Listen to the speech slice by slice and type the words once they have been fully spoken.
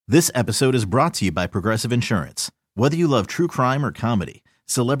This episode is brought to you by Progressive Insurance. Whether you love true crime or comedy,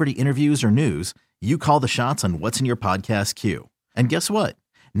 celebrity interviews or news, you call the shots on what's in your podcast queue. And guess what?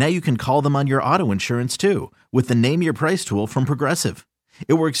 Now you can call them on your auto insurance too with the Name Your Price tool from Progressive.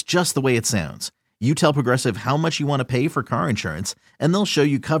 It works just the way it sounds. You tell Progressive how much you want to pay for car insurance, and they'll show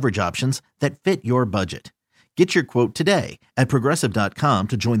you coverage options that fit your budget. Get your quote today at Progressive.com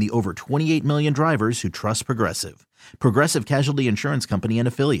to join the over 28 million drivers who trust Progressive. Progressive Casualty Insurance Company and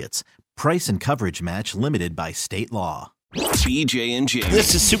Affiliates. Price and coverage match limited by state law. BJ and Jamie.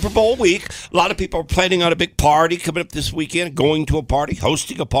 This is Super Bowl week. A lot of people are planning on a big party coming up this weekend, going to a party,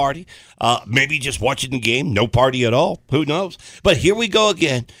 hosting a party, maybe just watching the game, no party at all. Who knows? But here we go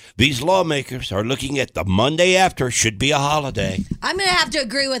again. These lawmakers are looking at the Monday after should be a holiday. I'm going to have to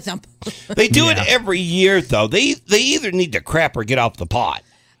agree with them. They do it every year, though. They either need to crap or get off the pot.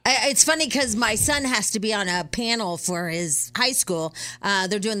 It's funny because my son has to be on a panel for his high school.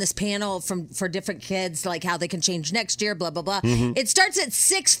 They're doing this panel for different kids, like how they can change next year, blah, blah, blah. Mm-hmm. It starts at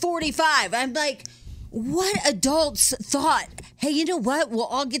 6:45. I'm like, what adults thought, hey, you know what? We'll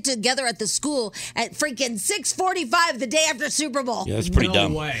all get together at the school at freaking 6:45 the day after Super Bowl. Yeah, that's pretty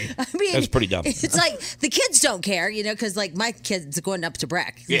dumb. Way. I mean, that's pretty dumb. It's like the kids don't care, because like my kid's going up to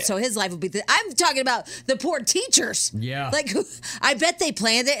Breck. Yeah. So his life will be, I'm talking about the poor teachers. Yeah. Like, I bet they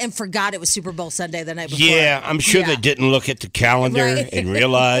planned it and forgot it was Super Bowl Sunday the night before. Yeah, I'm sure they didn't look at the calendar Right. and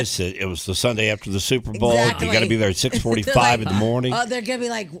realize that it was the Sunday after the Super Bowl. Exactly. You got to be there at 6:45 in the morning. Oh, they're going to be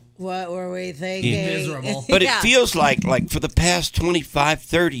like, what were we thinking? Miserable. But Yeah. it feels like for the past 25,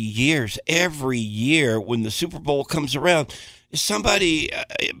 30 years, every year when the Super Bowl comes around, somebody,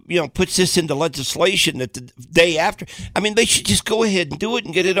 puts this into legislation that the day after. I mean, they should just go ahead and do it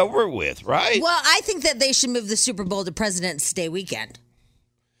and get it over with, right? Well, I think that they should move the Super Bowl to President's Day weekend.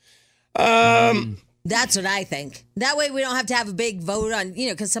 That's what I think. That way we don't have to have a big vote on,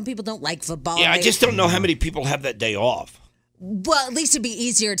 because some people don't like football. Yeah, I just don't know how many people have that day off. Well, at least it'd be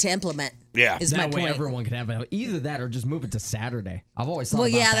easier to implement. Yeah. Is my That way point. everyone can have it. Either that or just move it to Saturday. I've always thought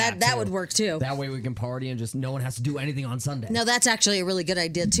about that too. would work too. That way we can party and just no one has to do anything on Sunday. No, that's actually a really good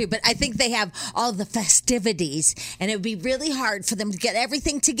idea too. But I think they have all the festivities, and it would be really hard for them to get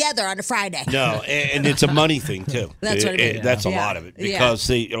everything together on a Friday. No, and it's a money thing too. That's what I mean. That's a Yeah. lot of it Yeah. because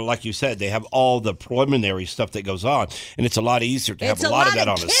they, like you said, they have all the preliminary stuff that goes on, and it's a lot easier to have It's a a lot of lot that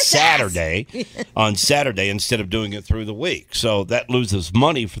of on a kiss Saturday, instead of doing it through the week. So that loses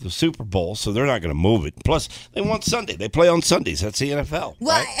money for the Super Bowl. So they're not going to move it. Plus, they want Sunday. They play on Sundays. That's the NFL.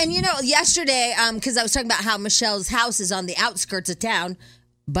 Well, right? and yesterday, because I was talking about how Michelle's house is on the outskirts of town.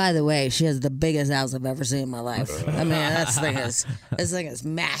 By the way, she has the biggest house I've ever seen in my life. I mean, this thing is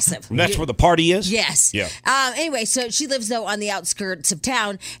massive. And that's where the party is? Yes. Yeah. Anyway, so she lives, though, on the outskirts of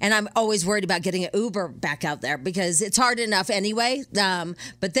town, and I'm always worried about getting an Uber back out there because it's hard enough anyway.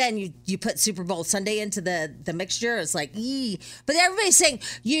 But then you put Super Bowl Sunday into the mixture. It's like, ee. But everybody's saying,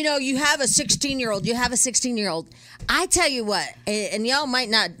 you have a 16-year-old. You have a 16-year-old. I tell you what, and y'all might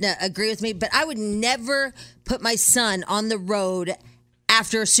not agree with me, but I would never put my son on the road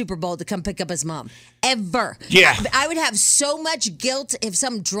after a Super Bowl to come pick up his mom. Ever. Yeah. I would have so much guilt if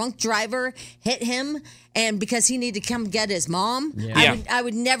some drunk driver hit him and because he needed to come get his mom. Yeah. I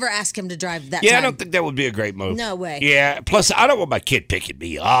would never ask him to drive that Yeah, time. I don't think that would be a great move. No way. Yeah. Plus, I don't want my kid picking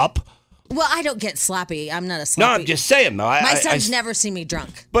me up. Well, I don't get sloppy. I'm not a No, sloppy. I'm just saying, though. My son's never seen me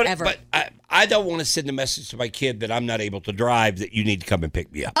drunk. Ever. But I don't want to send a message to my kid that I'm not able to drive, that you need to come and pick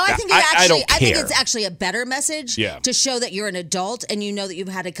me up. Oh, I think I think it's actually a better message Yeah. to show that you're an adult and you know that you've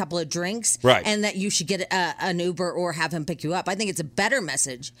had a couple of drinks, Right. and that you should get an Uber or have him pick you up. I think it's a better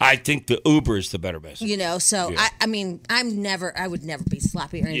message. I think the Uber is the better message. So Yeah. I mean, I would never be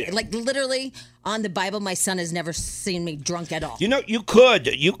sloppy or anything. Yeah. Like literally on the Bible, my son has never seen me drunk at all. You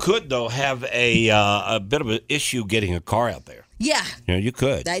could though have a bit of an issue getting a car out there. Yeah. You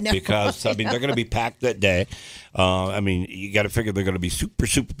could. I know. Because, they're going to be packed that day. You got to figure they're going to be super,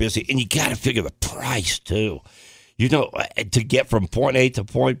 super busy. And you got to figure the price, too. To get from point A to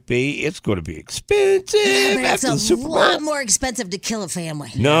point B, it's going to be expensive But after the it's a Super Bowl. lot more expensive to kill a family.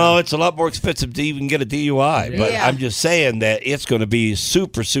 No, it's a lot more expensive to even get a DUI. But Yeah. I'm just saying that it's going to be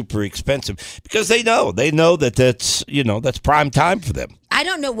super, super expensive because they know that that's prime time for them. I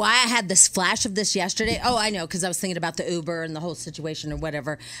don't know why I had this flash of this yesterday. Oh, I know, because I was thinking about the Uber and the whole situation or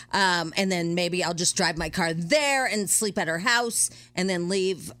whatever. And then maybe I'll just drive my car there and sleep at her house and then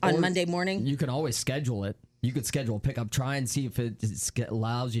leave on Or Monday morning. You can always schedule it. You could schedule a pickup. Try and see if it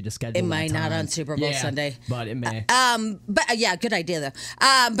allows you to schedule. It might that not time. on Super Bowl Sunday, but it may. But yeah, good idea though.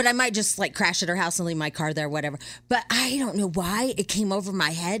 But I might just like crash at her house and leave my car there, whatever. But I don't know why it came over my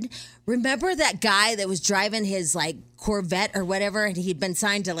head. Remember that guy that was driving his like Corvette or whatever, and he'd been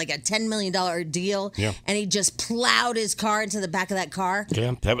signed to like a $10 million deal, and he just plowed his car into the back of that car.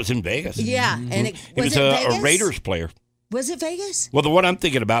 Yeah, that was in Vegas. Yeah, and it was Vegas? a Raiders player. Was it Vegas? Well, the one I'm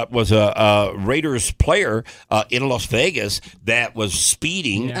thinking about was a Raiders player in Las Vegas that was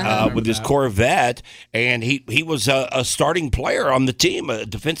speeding with his Corvette, and he was a starting player on the team, a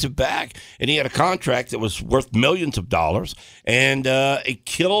defensive back, and he had a contract that was worth millions of dollars, and it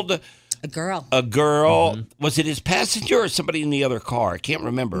killed a girl. Was it his passenger or somebody in the other car? I can't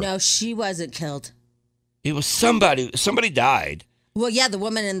remember. No, she wasn't killed. It was somebody. Somebody died. Well, yeah, the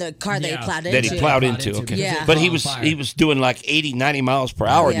woman in the car that he plowed into. That he plowed into. Okay. Yeah. But he was doing like 80, 90 miles per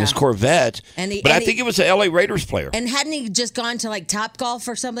hour in his Corvette. But I think it was an LA Raiders player. And hadn't he just gone to like Topgolf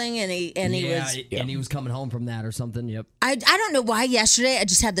or something? And he was coming home from that or something. Yep. I don't know why yesterday I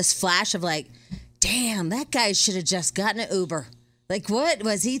just had this flash of like, damn, that guy should have just gotten an Uber. Like, what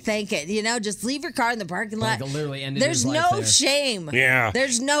was he thinking? You know, just leave your car in the parking lot. Like literally ended There's his no life there. shame. Yeah.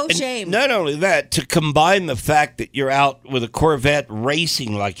 There's no shame. Not only that, to combine the fact that you're out with a Corvette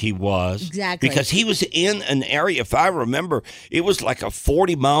racing like he was. Exactly. Because he was in an area, if I remember, it was like a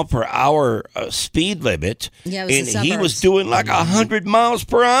 40 mile per hour speed limit. Yeah, it was and the he was suburbs. doing like 100 miles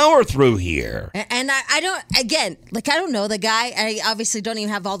per hour through here. And I don't, again, like I don't know the guy. I obviously don't even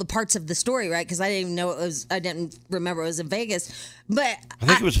have all the parts of the story, right? Because I didn't even know I didn't remember it was in Vegas. But I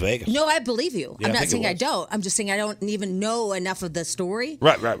think it was Vegas. No, I believe you. Yeah, I'm I not think saying it I was. don't. I'm just saying I don't even know enough of the story.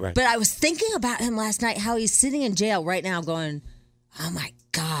 Right. But I was thinking about him last night, how he's sitting in jail right now going, oh my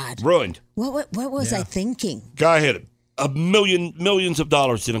God. Ruined. What was I thinking? Guy had millions of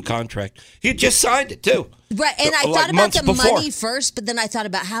dollars in a contract. He had just signed it too. Right, and I Like thought about months the before. money first, but then I thought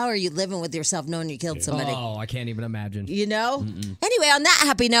about how are you living with yourself knowing you killed somebody? Oh, I can't even imagine. You know? Anyway, on that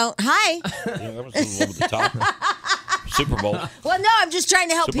happy note, hi. Yeah, that was a little over the top. Super Bowl. Well, no, I'm just trying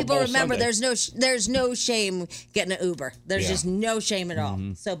to help Super people Bowl remember Sunday. there's no shame getting an Uber. There's just no shame at all.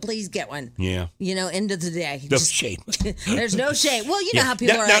 So please get one. Yeah. You know, end of the day. No Just- shame. There's no shame. Well, you know Yeah. how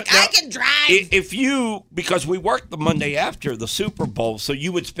people Now- are now- like, now, I can drive. If you, because we worked the Monday after the Super Bowl, so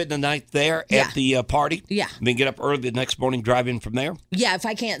you would spend the night there Yeah. at the party? Yeah. And then get up early the next morning, drive in from there? Yeah, if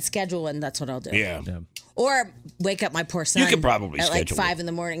I can't schedule one, that's what I'll do. Yeah. Or wake up my poor son. could probably at like schedule 5 in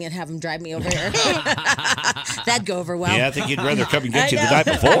the morning and have him drive me over here. That'd go over well. Yeah, I think he'd rather come and get I you the know. night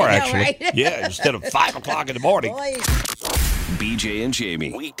before, I know, actually. right? Yeah, instead of 5 o'clock in the morning. Boy. BJ and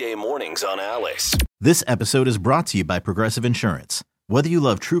Jamie. Weekday mornings on Alice. This episode is brought to you by Progressive Insurance. Whether you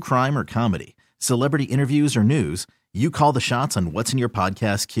love true crime or comedy, celebrity interviews or news, you call the shots on what's in your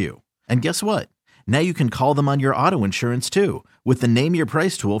podcast queue. And guess what? Now you can call them on your auto insurance too with the Name Your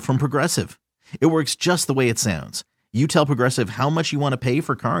Price tool from Progressive. It works just the way it sounds. You tell Progressive how much you want to pay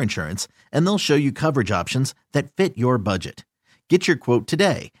for car insurance, and they'll show you coverage options that fit your budget. Get your quote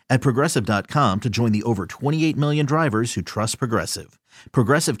today at Progressive.com to join the over 28 million drivers who trust Progressive.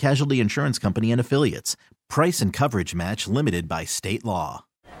 Progressive Casualty Insurance Company and Affiliates. Price and coverage match limited by state law.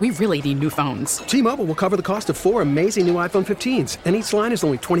 We really need new phones. T-Mobile will cover the cost of 4 amazing new iPhone 15s, and each line is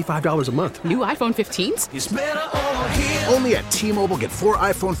only $25 a month. New iPhone 15s? Only at T-Mobile, get 4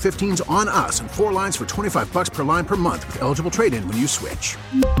 iPhone 15s on us and 4 lines for $25 per line per month with eligible trade-in when you switch.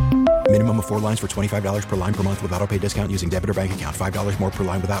 Minimum of 4 lines for $25 per line per month with autopay discount using debit or bank account. $5 more per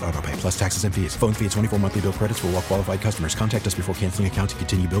line without autopay, plus taxes and fees. Phone fee at 24 monthly bill credits for well qualified customers. Contact us before canceling account to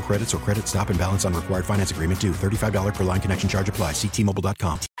continue bill credits or credit stop and balance on required finance agreement due. $35 per line connection charge applies. See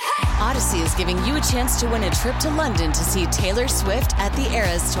T-Mobile.com. Odyssey is giving you a chance to win a trip to London to see Taylor Swift at the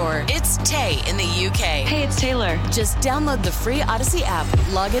Eras Tour. It's Tay in the UK. Hey, it's Taylor. Just download the free Odyssey app,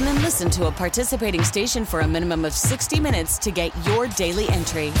 log in and listen to a participating station for a minimum of 60 minutes to get your daily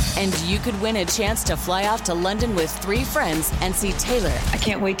entry. And you could win a chance to fly off to London with 3 friends and see Taylor. I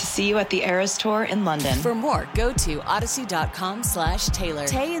can't wait to see you at the Eras Tour in London. For more, go to odyssey.com/Taylor.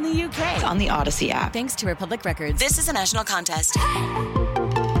 Tay in the UK. On the Odyssey app. Thanks to Republic Records. This is a national contest.